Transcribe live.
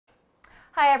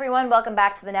Hi everyone, welcome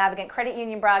back to the Navigant Credit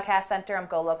Union Broadcast Center. I'm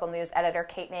Go Local News editor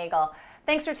Kate Nagel.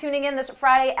 Thanks for tuning in this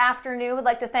Friday afternoon. Would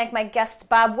like to thank my guests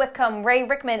Bob Whitcomb, Ray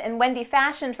Rickman, and Wendy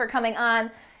Fashion for coming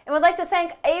on. And would like to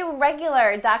thank a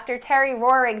regular, Dr. Terry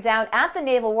Roehrig, down at the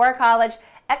Naval War College,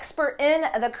 expert in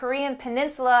the Korean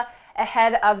Peninsula,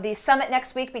 ahead of the summit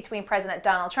next week between President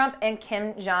Donald Trump and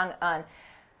Kim Jong-un.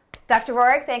 Dr.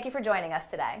 Roehrig, thank you for joining us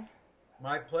today.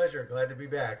 My pleasure. Glad to be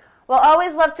back. We'll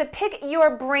always love to pick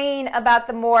your brain about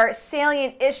the more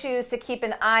salient issues to keep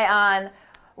an eye on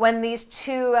when these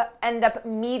two end up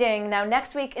meeting. Now,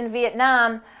 next week in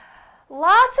Vietnam,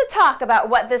 lots of talk about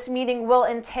what this meeting will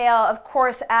entail, of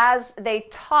course, as they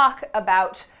talk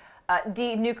about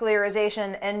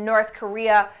denuclearization in North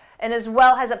Korea, and as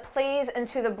well as it plays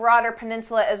into the broader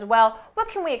peninsula as well. What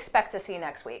can we expect to see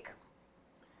next week?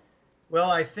 Well,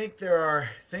 I think there are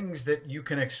things that you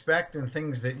can expect and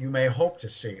things that you may hope to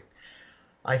see.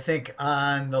 I think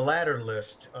on the latter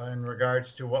list, in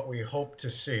regards to what we hope to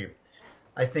see,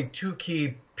 I think two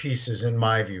key pieces in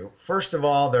my view. First of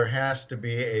all, there has to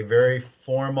be a very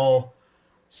formal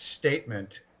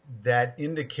statement that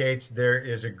indicates there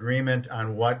is agreement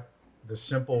on what the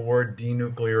simple word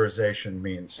denuclearization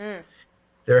means.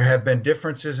 There have been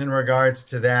differences in regards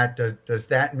to that. Does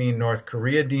that mean North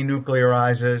Korea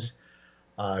denuclearizes?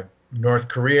 North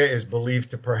Korea is believed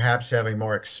to perhaps have a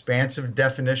more expansive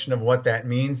definition of what that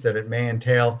means, that it may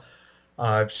entail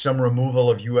some removal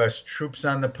of U.S. troops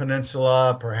on the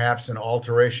peninsula, perhaps an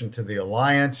alteration to the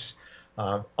alliance,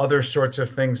 other sorts of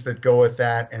things that go with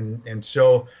that. And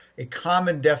so a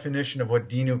common definition of what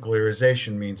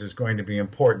denuclearization means is going to be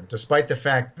important, despite the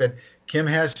fact that Kim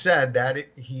has said that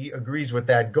he agrees with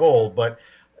that goal, but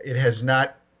it has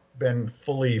not been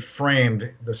fully framed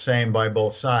the same by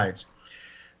both sides.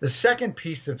 The second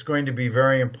piece that's going to be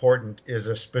very important is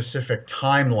a specific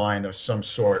timeline of some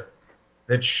sort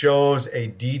that shows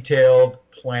a detailed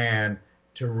plan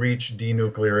to reach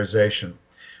denuclearization.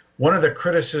 One of the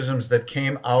criticisms that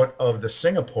came out of the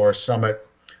Singapore summit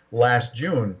last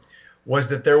June was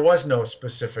that there was no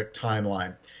specific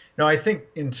timeline. Now, I think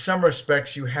in some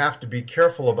respects you have to be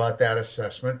careful about that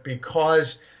assessment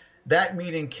because that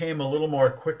meeting came a little more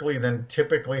quickly than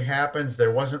typically happens. There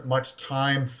wasn't much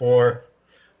time for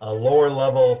lower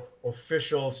level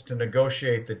officials to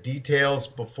negotiate the details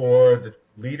before the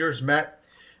leaders met.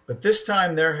 But this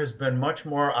time there has been much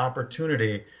more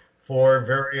opportunity for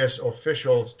various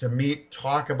officials to meet,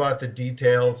 talk about the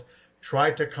details, try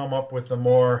to come up with a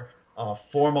more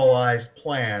formalized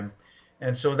plan.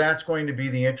 And so that's going to be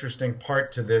the interesting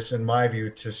part to this, in my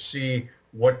view, to see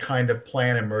what kind of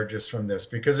plan emerges from this.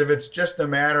 Because if it's just a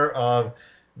matter of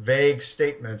vague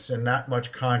statements and not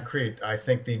much concrete, I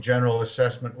think the general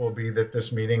assessment will be that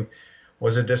this meeting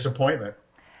was a disappointment.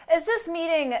 Is this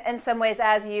meeting, in some ways,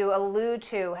 as you allude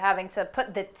to, having to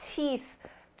put the teeth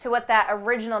to what that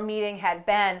original meeting had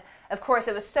been? Of course,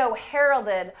 it was so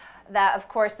heralded that, of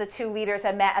course, the two leaders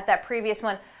had met at that previous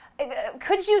one.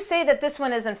 Could you say that this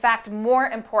one is, in fact, more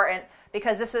important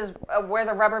because this is where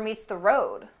the rubber meets the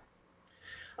road?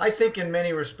 I think in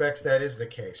many respects that is the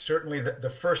case. Certainly the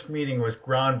first meeting was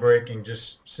groundbreaking,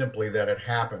 just simply that it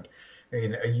happened. I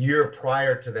mean, a year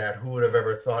prior to that, who would have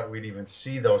ever thought we'd even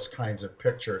see those kinds of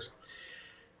pictures?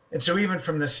 And so even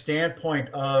from the standpoint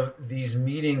of these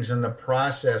meetings and the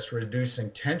process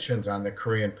reducing tensions on the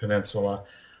Korean Peninsula,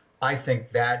 I think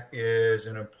that is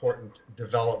an important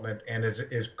development and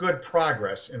is good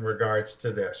progress in regards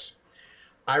to this.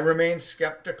 I remain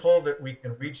skeptical that we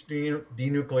can reach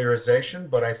denuclearization,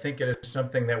 but I think it is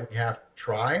something that we have to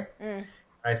try.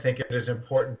 I think it is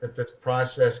important that this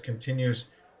process continues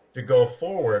to go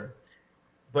forward.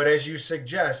 But as you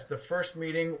suggest, the first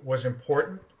meeting was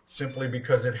important simply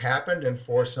because it happened and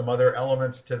for some other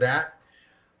elements to that.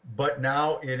 But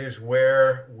now it is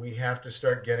where we have to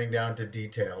start getting down to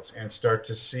details and start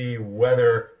to see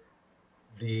whether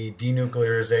the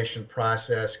denuclearization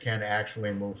process can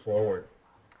actually move forward.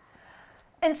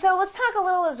 And so let's talk a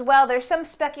little as well. There's some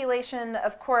speculation,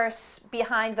 of course,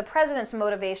 behind the president's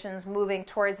motivations moving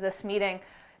towards this meeting,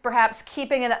 perhaps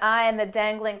keeping an eye on the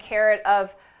dangling carrot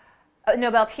of a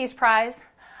Nobel Peace Prize.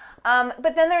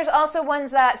 But then there's also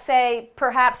ones that say,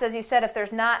 perhaps, as you said, if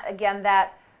there's not, again,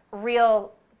 that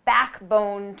real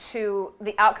backbone to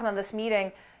the outcome of this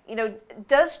meeting, you know,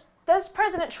 does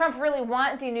President Trump really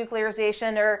want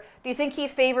denuclearization, or do you think he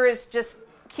favors just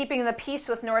keeping the peace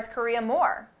with North Korea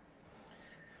more?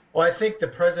 Well, I think the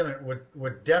president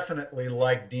would definitely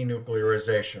like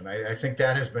denuclearization. I think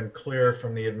that has been clear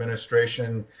from the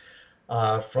administration,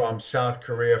 from South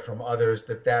Korea, from others,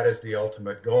 that that is the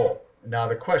ultimate goal. Now,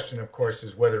 the question, of course,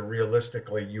 is whether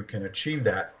realistically you can achieve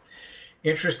that.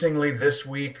 Interestingly, this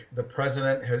week, the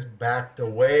president has backed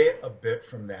away a bit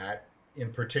from that,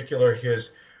 in particular, his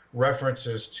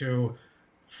references to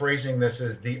phrasing this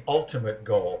as the ultimate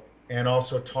goal, and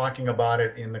also talking about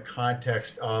it in the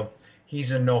context of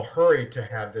he's in no hurry to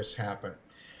have this happen.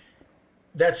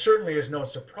 That certainly is no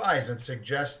surprise and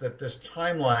suggests that this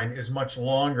timeline is much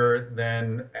longer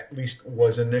than at least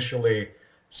was initially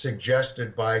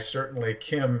suggested by certainly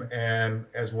Kim and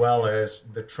as well as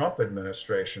the Trump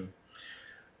administration.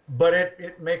 But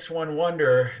it makes one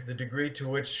wonder the degree to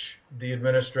which the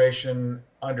administration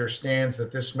understands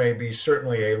that this may be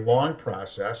certainly a long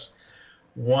process,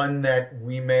 one that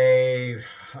we may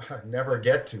never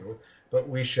get to, but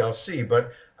we shall see.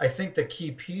 But I think the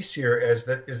key piece here is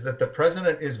that the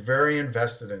president is very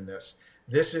invested in this.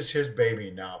 This is his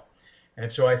baby now. And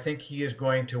so I think he is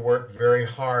going to work very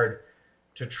hard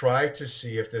to try to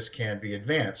see if this can be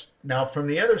advanced. Now, from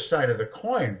the other side of the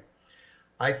coin,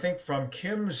 I think from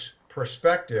Kim's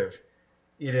perspective,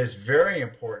 it is very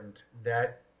important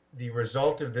that the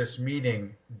result of this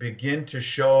meeting begin to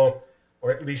show, or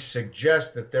at least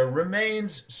suggest, that there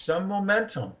remains some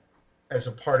momentum as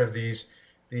a part of these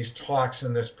talks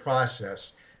and this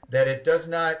process, that it does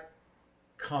not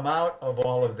come out of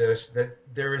all of this that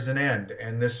there is an end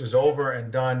and this is over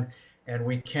and done and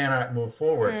we cannot move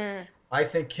forward. I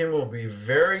think Kim will be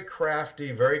very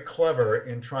crafty, very clever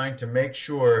in trying to make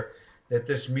sure that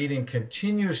this meeting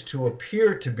continues to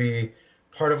appear to be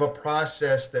part of a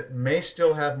process that may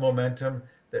still have momentum,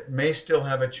 that may still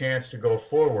have a chance to go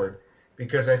forward,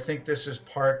 because I think this is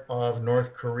part of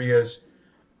North Korea's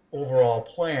overall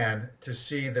plan to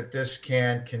see that this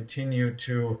can continue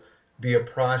to be a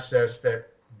process that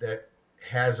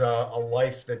has a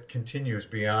life that continues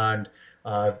beyond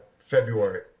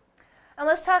February. And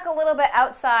let's talk a little bit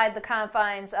outside the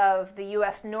confines of the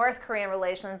U.S.-North Korean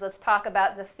relations. Let's talk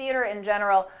about the theater in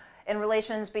general in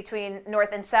relations between North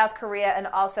and South Korea and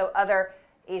also other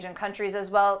Asian countries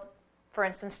as well, for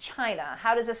instance, China.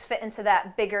 How does this fit into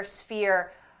that bigger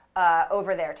sphere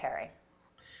over there, Terry?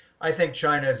 I think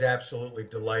China is absolutely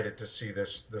delighted to see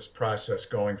this process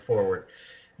going forward.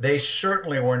 They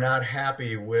certainly were not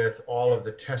happy with all of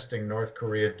the testing North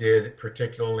Korea did,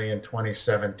 particularly in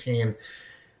 2017.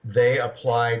 They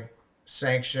applied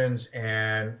sanctions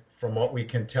and, from what we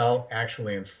can tell,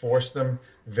 actually enforced them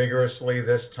vigorously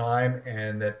this time,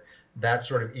 and that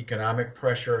sort of economic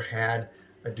pressure had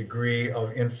a degree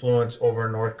of influence over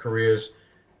North Korea's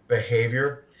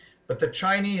behavior. But the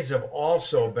Chinese have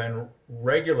also been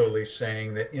regularly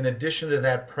saying that in addition to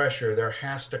that pressure, there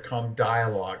has to come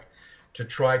dialogue to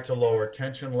try to lower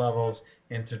tension levels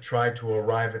and to try to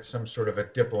arrive at some sort of a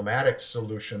diplomatic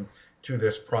solution to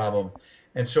this problem.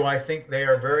 And so I think they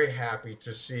are very happy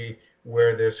to see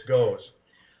where this goes.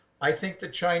 I think the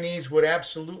Chinese would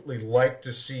absolutely like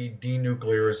to see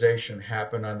denuclearization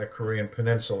happen on the Korean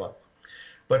Peninsula.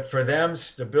 But for them,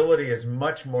 stability is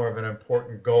much more of an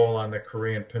important goal on the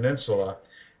Korean Peninsula,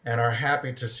 and are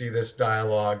happy to see this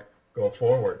dialogue go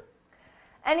forward.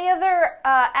 Any other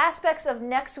aspects of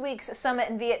next week's summit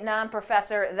in Vietnam,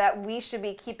 Professor, that we should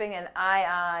be keeping an eye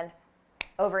on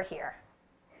over here?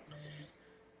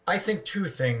 I think two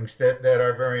things that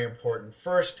are very important.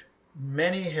 First,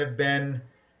 many have been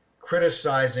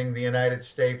criticizing the United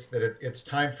States that it's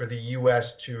time for the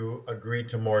U.S. to agree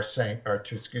to more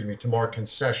more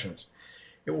concessions.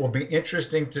 It will be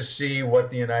interesting to see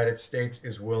what the United States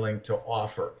is willing to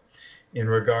offer in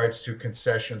regards to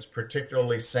concessions,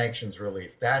 particularly sanctions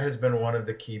relief. That has been one of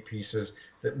the key pieces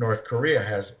that North Korea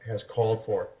has called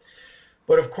for.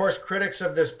 But of course, critics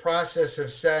of this process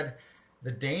have said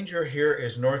the danger here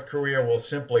is North Korea will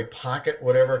simply pocket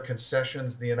whatever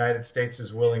concessions the United States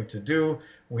is willing to do.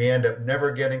 We end up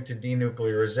never getting to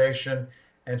denuclearization.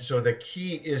 And so the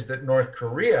key is that North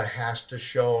Korea has to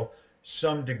show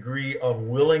some degree of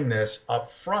willingness up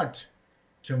front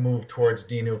to move towards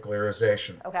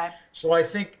denuclearization. Okay. So I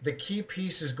think the key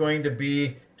piece is going to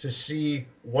be to see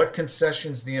what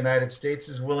concessions the United States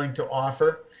is willing to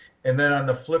offer. And then on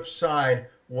the flip side,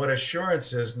 what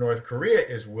assurances North Korea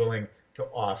is willing to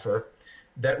offer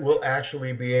that will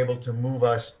actually be able to move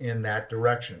us in that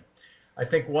direction. I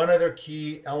think one other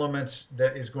key element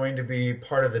that is going to be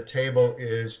part of the table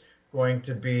is going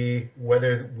to be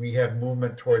whether we have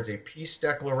movement towards a peace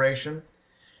declaration,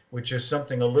 which is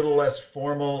something a little less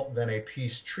formal than a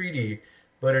peace treaty,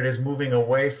 but it is moving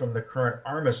away from the current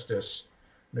armistice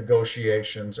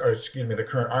negotiations, or the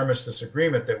current armistice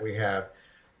agreement that we have,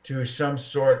 to some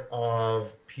sort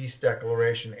of peace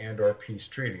declaration and or peace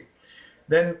treaty.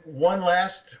 Then one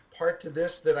last part to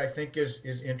this that I think is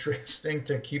interesting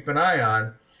to keep an eye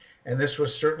on, and this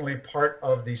was certainly part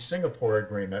of the Singapore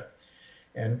agreement,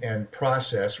 and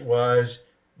process was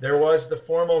there was the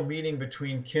formal meeting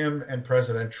between Kim and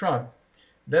President Trump.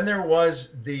 Then there was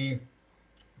the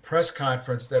press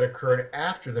conference that occurred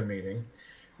after the meeting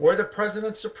where the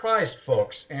president surprised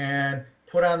folks and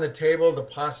put on the table the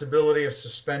possibility of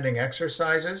suspending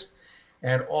exercises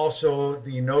and also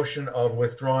the notion of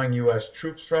withdrawing U.S.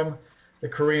 troops from the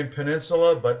Korean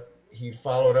Peninsula. But he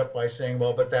followed up by saying,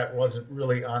 well, but that wasn't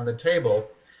really on the table.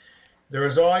 There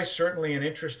is always certainly an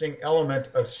interesting element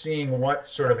of seeing what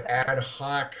sort of ad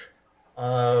hoc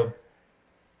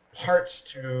parts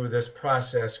to this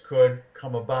process could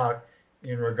come about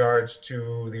in regards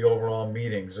to the overall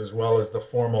meetings, as well as the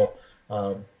formal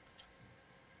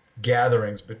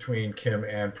gatherings between Kim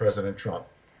and President Trump.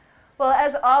 Well,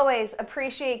 as always,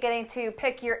 appreciate getting to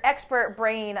pick your expert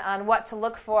brain on what to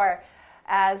look for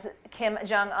as Kim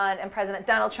Jong-un and President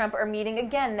Donald Trump are meeting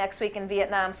again next week in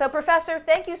Vietnam. So, Professor,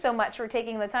 thank you so much for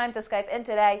taking the time to Skype in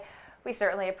today. We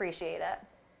certainly appreciate it.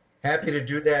 Happy to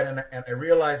do that, and I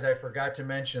realize I forgot to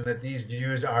mention that these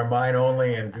views are mine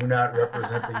only and do not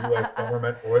represent the U.S.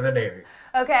 government or the Navy.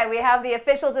 Okay, we have the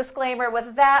official disclaimer.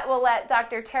 With that, we'll let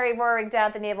Dr. Terry Roehrig down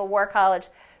at the Naval War College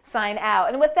sign out.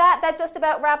 And with that, that just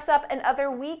about wraps up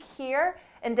another week here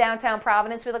in downtown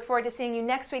Providence. We look forward to seeing you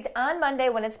next week on Monday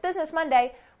when it's Business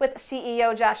Monday with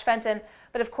CEO Josh Fenton.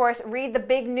 But of course, read the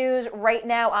big news right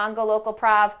now on Go Local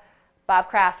Prov. Bob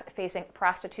Kraft facing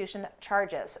prostitution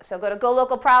charges. So go to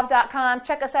golocalprov.com,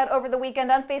 check us out over the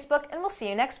weekend on Facebook, and we'll see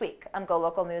you next week. I'm Go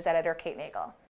Local News editor Kate Nagel.